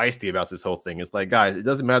feisty about this whole thing. It's like, guys, it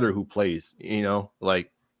doesn't matter who plays,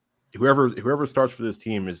 like whoever starts for this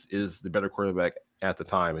team is the better quarterback at the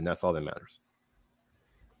time, and that's all that matters.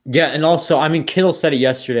 Yeah, and also, Kittle said it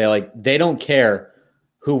yesterday, like, they don't care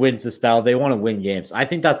who wins this battle. They want to win games. I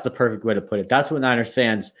think that's the perfect way to put it. That's what Niners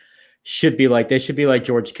fans should be like. They should be like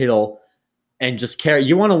George Kittle and just care.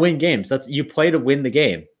 You want to win games. You play to win the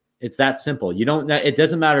game. It's that simple. It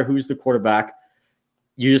doesn't matter who's the quarterback.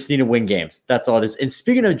 You just need to win games. That's all it is. And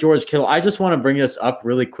speaking of George Kittle, I just want to bring this up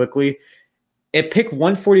really quickly. At pick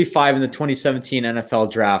 145 in the 2017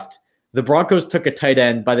 NFL draft, the Broncos took a tight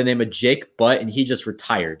end by the name of Jake Butt, and he just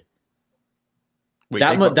retired. Wait,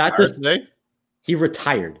 today? He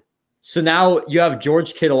retired. So now you have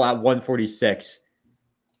George Kittle at 146.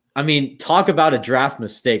 Talk about a draft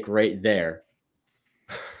mistake right there.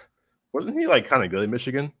 Wasn't he kind of good in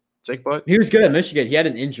Michigan, Jake Butt? He was good at Michigan. He had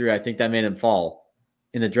an injury, I think, that made him fall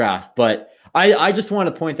in the draft. But I just want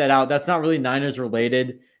to point that out. That's not really Niners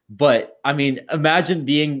related. But, imagine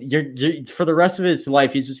being for the rest of his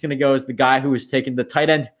life, he's just going to go as the guy who was taking the tight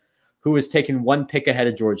end who was taken one pick ahead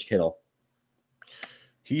of George Kittle.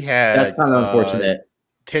 He had that's kind of unfortunate.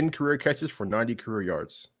 10 career catches for 90 career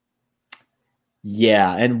yards.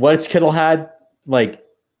 Yeah, and what's Kittle had? Like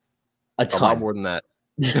a ton. A lot more than that.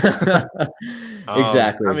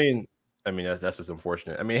 Exactly. That's just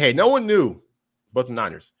unfortunate. Hey, no one knew but the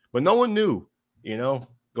Niners, but no one knew,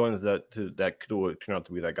 going that Kittle would turn out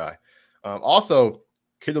to be that guy. Also,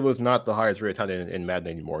 Kittle was not the highest rated tight end in Madden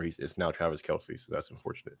anymore. It's now Travis Kelce, so that's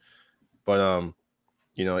unfortunate. But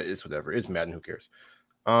it's whatever. It's Madden. Who cares?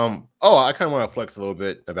 I kind of want to flex a little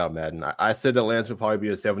bit about Madden. I said that Lance would probably be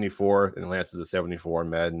a 74, and Lance is a 74 in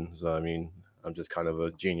Madden. So I'm just kind of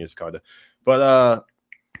a genius, kind of. But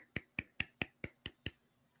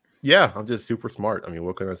yeah, I'm just super smart.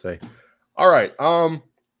 What can I say? All right.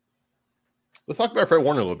 Let's talk about Fred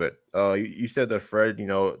Warner a little bit. You said that Fred,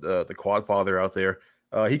 the quad father out there,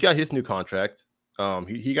 he got his new contract.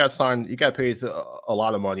 He got signed. He got paid a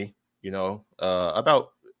lot of money.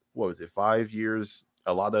 About what was it, 5 years?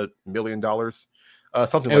 A lot of $1 million,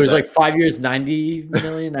 something. It was like 5 years, 90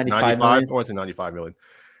 million, 95 million. I want to say 95 million.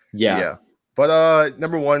 Yeah. But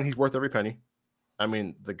number one, he's worth every penny.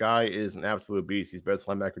 The guy is an absolute beast. He's best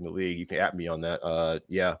linebacker in the league. You can at me on that.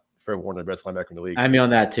 Yeah, Fred Warner, best linebacker in the league. At me on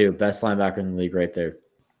that too. Best linebacker in the league, right there.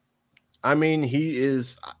 He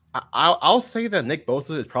is. I'll say that Nick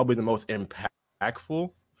Bosa is probably the most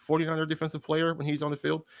impactful 49er defensive player when he's on the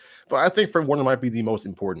field. But I think Fred Warner might be the most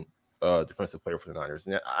important defensive player for the Niners.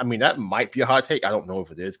 And that might be a hot take. I don't know if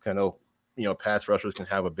it is. I know, pass rushers can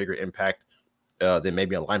have a bigger impact than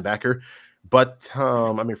maybe a linebacker. But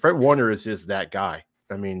Fred Warner is just that guy.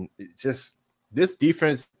 Just this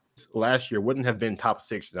defense last year wouldn't have been top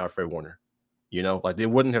 6 without Fred Warner. They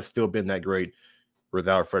wouldn't have still been that great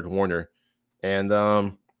without Fred Warner.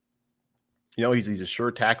 And he's a sure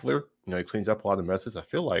tackler. He cleans up a lot of messes. I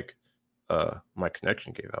feel like my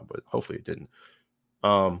connection gave out, but hopefully it didn't.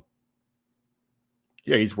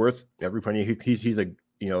 Yeah, he's worth every penny. He's a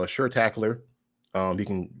sure tackler. He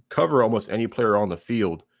can cover almost any player on the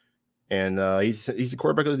field, and he's a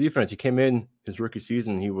quarterback of the defense. He came in his rookie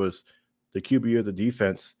season. He was the QB of the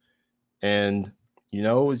defense, and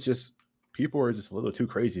it's just people are just a little too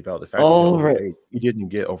crazy about the fact that he didn't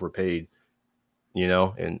get overpaid.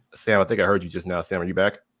 And Sam, I think I heard you just now. Sam, are you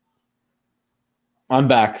back? I'm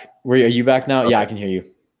back. Are you back now? Okay. Yeah, I can hear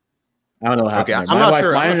you. I don't know what happened. Okay, I'm not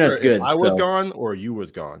sure. My internet's good. I was gone or you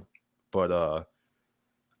was gone, but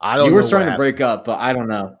I don't know. You were starting to break up, but I don't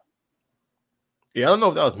know. Yeah, I don't know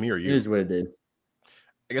if that was me or you. It is what it is.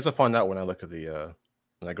 I guess I'll find out when I look at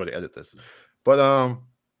when I go to edit this. But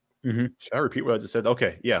should I repeat what I just said?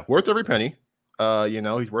 Okay, yeah, worth every penny.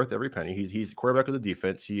 He's worth every penny. He's the quarterback of the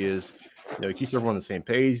defense. He is, he keeps everyone on the same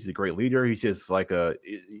page. He's a great leader. He's just like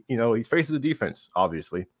he's face of the defense,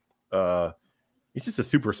 obviously. He's just a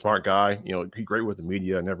super smart guy. He's great with the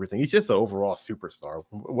media and everything. He's just an overall superstar.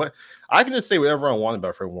 What I can just say whatever I want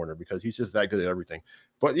about Fred Warner because he's just that good at everything.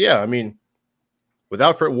 But yeah, I mean,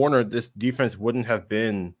 without Fred Warner, this defense wouldn't have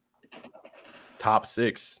been top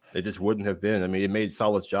 6. It just wouldn't have been. I mean, it made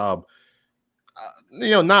Saleh's job,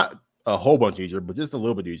 not a whole bunch easier, but just a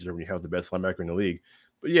little bit easier when you have the best linebacker in the league.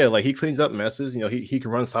 But yeah, like he cleans up messes. He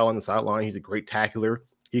can run solid on the sideline. He's a great tackler.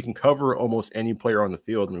 He can cover almost any player on the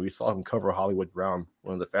field. I mean, we saw him cover Hollywood Brown,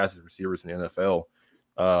 one of the fastest receivers in the NFL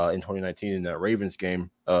in 2019 in that Ravens game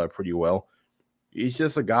pretty well. He's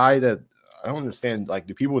just a guy that I don't understand. Like,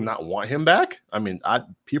 do people not want him back? I mean,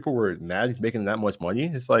 people were mad he's making that much money.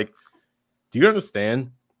 It's like, do you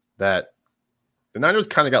understand that the Niners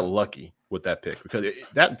kind of got lucky with that pick? Because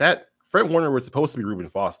that Fred Warner was supposed to be Reuben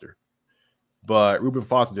Foster, but Reuben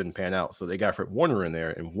Foster didn't pan out. So they got Fred Warner in there,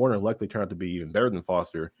 and Warner luckily turned out to be even better than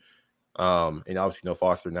Foster. And obviously,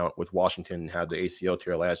 Foster now with Washington had the ACL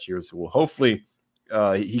tear last year. So hopefully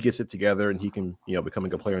he gets it together and he can, become a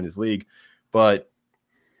good player in this league. But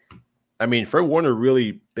I mean, Fred Warner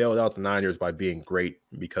really bailed out the Niners by being great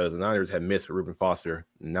because the Niners had missed with Reuben Foster,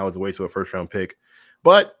 and that was a waste of a first-round pick.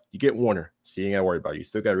 But you get Warner, so you ain't got to worry about it. You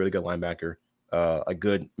still got a really good linebacker, a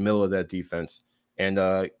good middle of that defense, and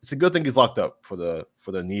it's a good thing he's locked up for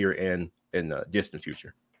the near and distant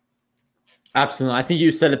future. Absolutely. I think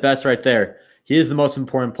you said it best right there. He is the most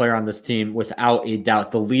important player on this team, without a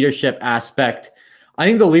doubt. The leadership aspect, I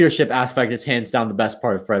think the leadership aspect is hands down the best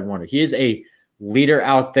part of Fred Warner. He is a leader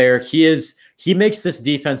out there. He makes this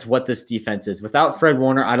defense what this defense is. Without Fred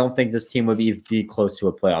Warner, I don't think this team would be close to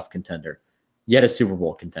a playoff contender, yet a Super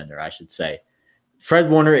Bowl contender, I should say. Fred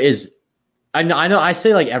Warner is, I know I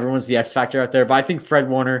say like everyone's the X factor out there, but I think Fred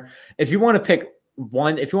Warner, if you want to pick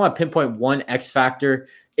one, if you want to pinpoint one X factor,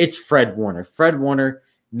 it's Fred Warner. Fred Warner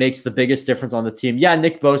makes the biggest difference on the team. Yeah,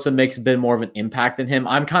 Nick Bosa makes a bit more of an impact than him.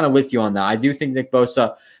 I'm kind of with you on that. I do think Nick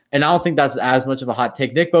Bosa, and I don't think that's as much of a hot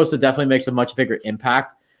take. Nick Bosa definitely makes a much bigger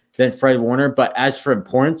impact than Fred Warner, but as for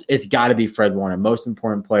importance, it's got to be Fred Warner, most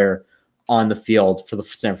important player on the field for the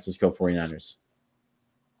San Francisco 49ers.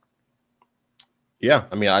 Yeah,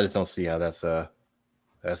 I mean, I just don't see how that's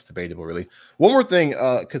debatable, really. One more thing,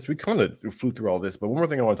 because we kind of flew through all this, but one more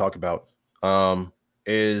thing I want to talk about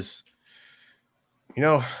is,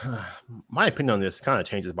 my opinion on this kind of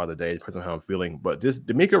changes by the day, depends on how I'm feeling. But this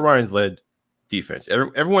DeMeco Ryans led defense,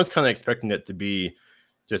 everyone's kind of expecting it to be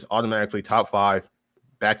just automatically top 5,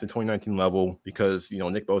 back to 2019 level because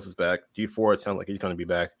Nick Bosa's back. Dee Ford sounds like he's going to be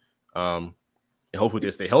back, and hopefully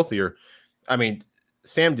they stay healthier. I mean,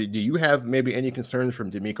 Sam, do you have maybe any concerns from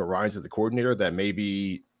DeMeco Ryans as the coordinator that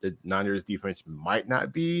maybe the Niners defense might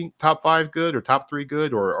not be top 5 good or top 3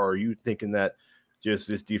 good, or are you thinking that just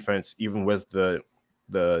this defense, even with the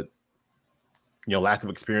lack of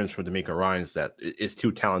experience from DeMeco Ryans, that is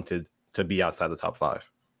too talented to be outside the top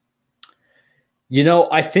 5?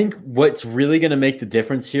 I think what's really going to make the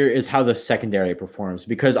difference here is how the secondary performs,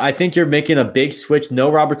 because I think you're making a big switch.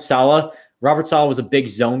 No Robert Saleh. Robert Saleh was a big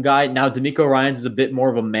zone guy. Now DeMeco Ryans is a bit more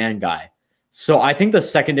of a man guy. So I think the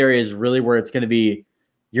secondary is really where it's going to be.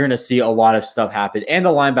 You're going to see a lot of stuff happen. And the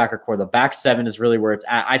linebacker core, the back 7 is really where it's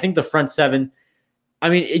at. I think the front 7, I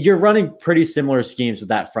mean, you're running pretty similar schemes with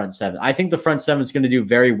that front 7. I think the front 7 is going to do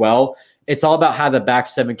very well. It's all about how the back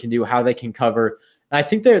 7 can do, how they can cover. And I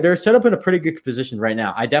think they're set up in a pretty good position right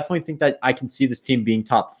now. I definitely think that I can see this team being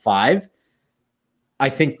top 5. I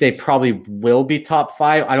think they probably will be top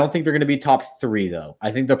 5. I don't think they're going to be top 3, though.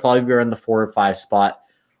 I think they'll probably be around the 4 or 5 spot.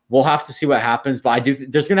 We'll have to see what happens, but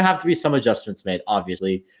there's going to have to be some adjustments made,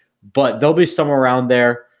 obviously. But they'll be somewhere around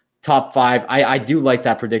there, top 5. I do like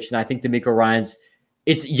that prediction. I think DeMeco Ryans,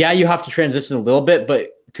 you have to transition a little bit, but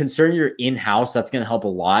considering you're in-house, that's going to help a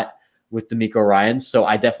lot with DeMeco Ryans. So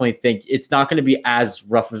I definitely think it's not going to be as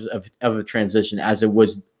rough of a transition as it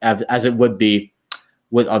would be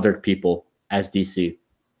with other people as DC.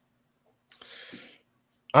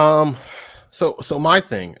 So my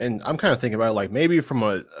thing, and I'm kind of thinking about it, like maybe from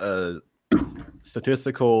a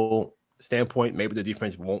statistical standpoint, maybe the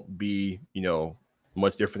defense won't be,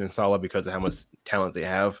 much different than Saleh because of how much talent they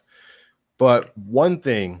have. But one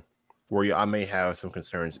thing where I may have some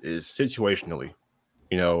concerns is situationally,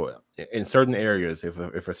 in certain areas, if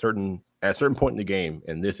at a certain point in the game,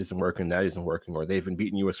 and this isn't working, that isn't working, or they've been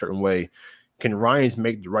beating you a certain way, can Ryans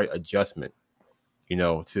make the right adjustment,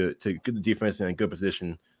 to get the defense in a good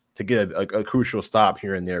position to get a crucial stop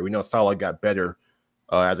here and there? We know Saleh got better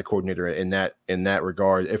as a coordinator in that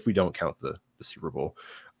regard, if we don't count the Super Bowl.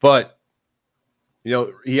 But he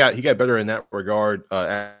got better in that regard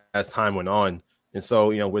as time went on. And so,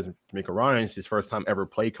 with DeMeco Ryans, his first time ever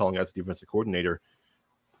play calling as a defensive coordinator,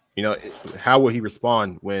 how will he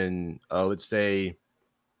respond when, let's say,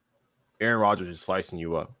 Aaron Rodgers is slicing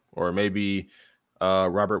you up, or maybe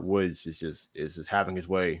Robert Woods is just having his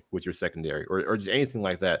way with your secondary, or just anything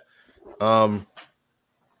like that. How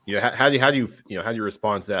do you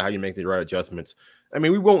respond to that? How do you make the right adjustments? I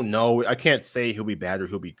mean, we won't know. I can't say he'll be bad or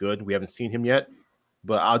he'll be good. We haven't seen him yet.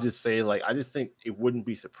 But I'll just say, I just think it wouldn't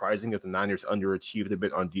be surprising if the Niners underachieved a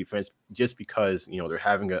bit on defense, just because they're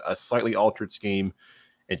having a slightly altered scheme,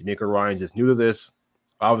 and DeMeco Ryans is new to this.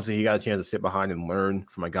 Obviously, he got a chance to sit behind and learn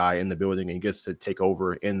from a guy in the building, and he gets to take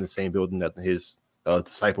over in the same building that his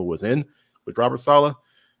disciple was in with Robert Saleh.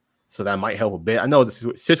 So that might help a bit. I know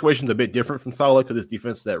the situation's a bit different from Saleh, because this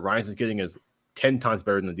defense that Ryans is getting is 10 times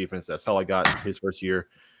better than the defense that Saleh got his first year.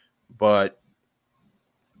 But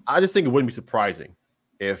I just think it wouldn't be surprising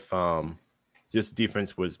if this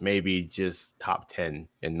defense was maybe just top 10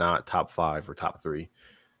 and not top 5 or top 3.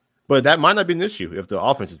 But that might not be an issue if the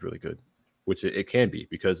offense is really good, which it can be,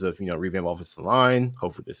 because of revamp offensive line,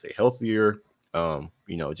 hopefully to stay healthier.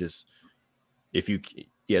 Just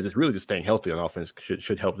really just staying healthy on offense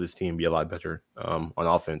should help this team be a lot better on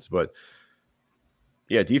offense. But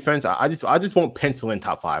yeah, defense, I just won't pencil in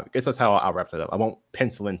top 5. I guess that's how I'll wrap that up. I won't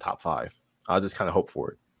pencil in top 5. I'll just kind of hope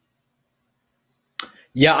for it.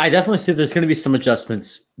 Yeah, I definitely see there's going to be some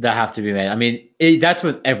adjustments that have to be made. I mean, that's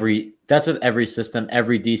with every system,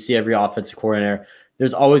 every DC, every offensive coordinator.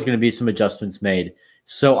 There's always going to be some adjustments made.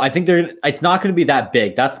 So I think it's not going to be that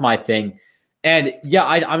big. That's my thing. And yeah,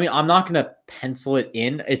 I mean, I'm not going to pencil it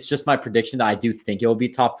in. It's just my prediction that I do think it will be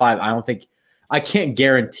top 5. I can't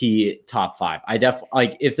guarantee top 5. I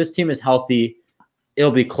definitely if this team is healthy,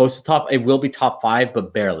 it'll be close to top. It will be top 5,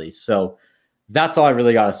 but barely. So that's all I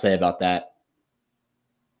really got to say about that.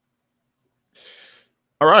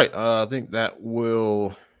 All right. I think that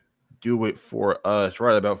will do it for us.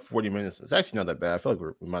 Right about 40 minutes. It's actually not that bad. I feel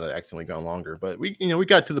like we might have accidentally gone longer, but we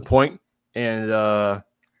got to the point, and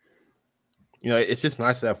it's just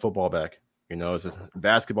nice to have football back. It's just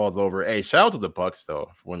basketball's over. Hey, shout out to the Bucks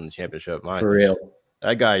though for winning the championship. For real,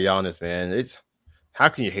 that guy Giannis, man. How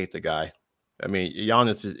can you hate the guy? I mean,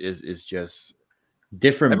 Giannis is just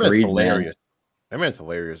different breed, hilarious. That man's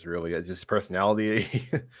hilarious, really. It's just personality.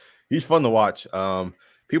 He's fun to watch.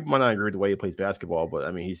 People might not agree with the way he plays basketball, but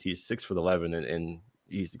I mean, he's 6'11" and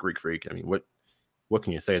he's the Greek freak. I mean, what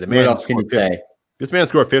can you say? What else can you say? This man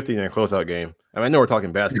scored 50 in a closeout game. I mean, I know we're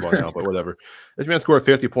talking basketball now, but whatever. This man scored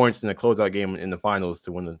 50 points in a closeout game in the finals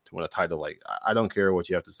to win a title. I don't care what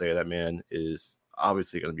you have to say. That man is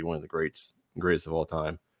obviously going to be one of the greatest of all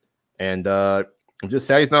time. And I'm just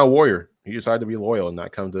sad he's not a Warrior. He decided to be loyal and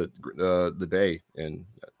not come to the Bay. And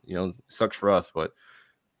sucks for us, but.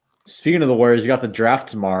 Speaking of the Warriors, you got the draft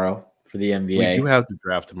tomorrow for the NBA. We do have the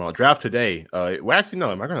draft tomorrow. Draft today. Well, actually,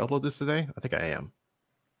 no. Am I going to upload this today? I think I am.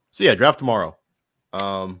 So, yeah, draft tomorrow.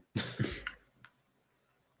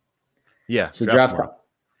 Yeah. So, draft tomorrow.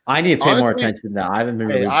 I need to pay more attention to that. I haven't been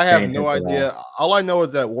really I have no idea. All I know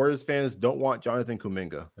is that Warriors fans don't want Jonathan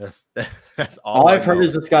Kuminga. That's all I've heard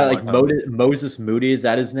is this guy, Moses Moody. Is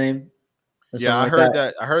that his name? Yeah, I heard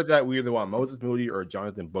that. I heard that we either want Moses Moody or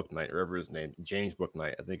Jonathan Bouknight, or whatever his name, James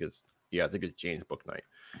Bouknight. I think it's James Bouknight.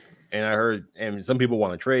 And I heard, and some people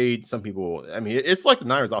want to trade. Some people, I mean, it's like the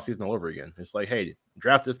Niners offseason all over again. It's like, hey,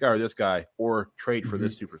 draft this guy, or trade for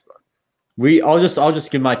this superstar. I'll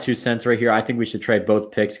just give my 2 cents right here. I think we should trade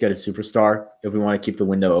both picks, get a superstar if we want to keep the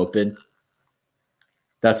window open.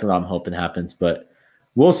 That's what I'm hoping happens, but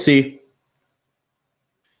we'll see.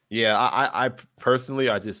 Yeah, I personally,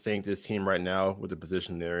 I just think this team right now, with the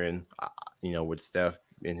position they're in, with Steph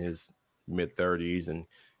in his mid-30s and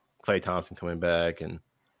Klay Thompson coming back and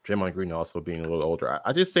Draymond Green also being a little older,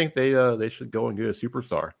 I just think they should go and get a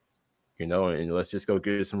superstar, and let's just go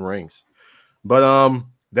get some rings. But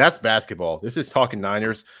that's basketball. This is Talking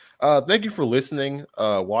Niners. Thank you for listening,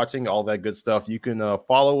 watching, all that good stuff. You can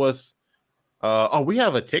follow us. We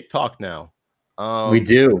have a TikTok now. We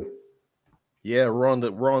do. Yeah, we're on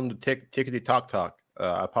the tickety talk.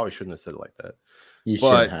 I probably shouldn't have said it like that. You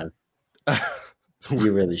shouldn't have.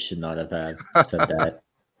 You really should not have said that.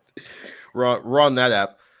 We're on that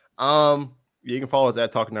app. You can follow us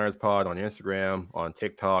at Talking Niners Pod on Instagram, on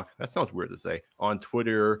TikTok. That sounds weird to say. On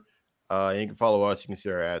Twitter. You can follow us. You can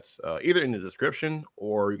see our ads either in the description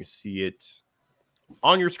or you can see it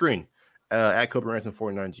on your screen at Kobe Ransom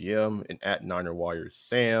 49GM and at Niner Warriors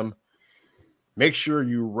Sam. Make sure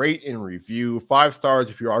you rate and review 5 stars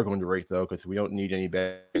if you are going to rate, though, because we don't need any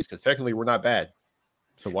bad, because technically we're not bad.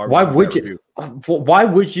 So why would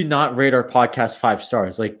you not rate our podcast 5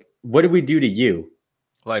 stars? Like, what did we do to you?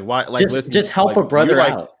 Like, why? Just help a brother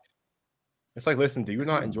out. It's like, listen, do you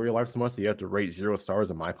not enjoy your life so much that you have to rate 0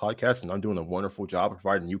 stars on my podcast and I'm doing a wonderful job of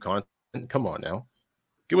providing you content? Come on now.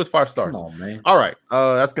 Give us 5 stars. Come on, man. All right.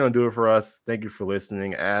 That's going to do it for us. Thank you for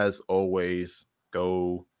listening. As always,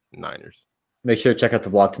 go Niners. Make sure to check out the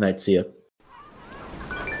vlog tonight. See ya.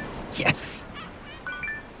 Yes.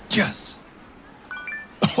 Yes.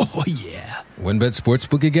 Oh, yeah. WynnBET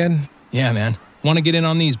Sportsbook again? Yeah, man. Want to get in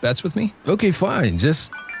on these bets with me? Okay, fine.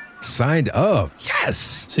 Just signed up.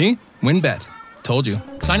 Yes. See? WynnBET. Told you.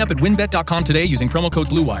 Sign up at WynnBET.com today using promo code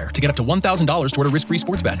BlueWire to get up to $1,000 toward a risk-free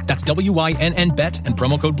sports bet. That's WYNN bet and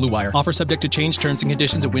promo code BlueWire. Offer subject to change. Terms and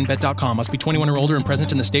conditions at WynnBET.com. Must be 21 or older and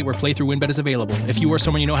present in the state where playthrough WynnBET is available. If you or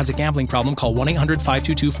someone you know has a gambling problem, call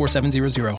 1-800-522-4700.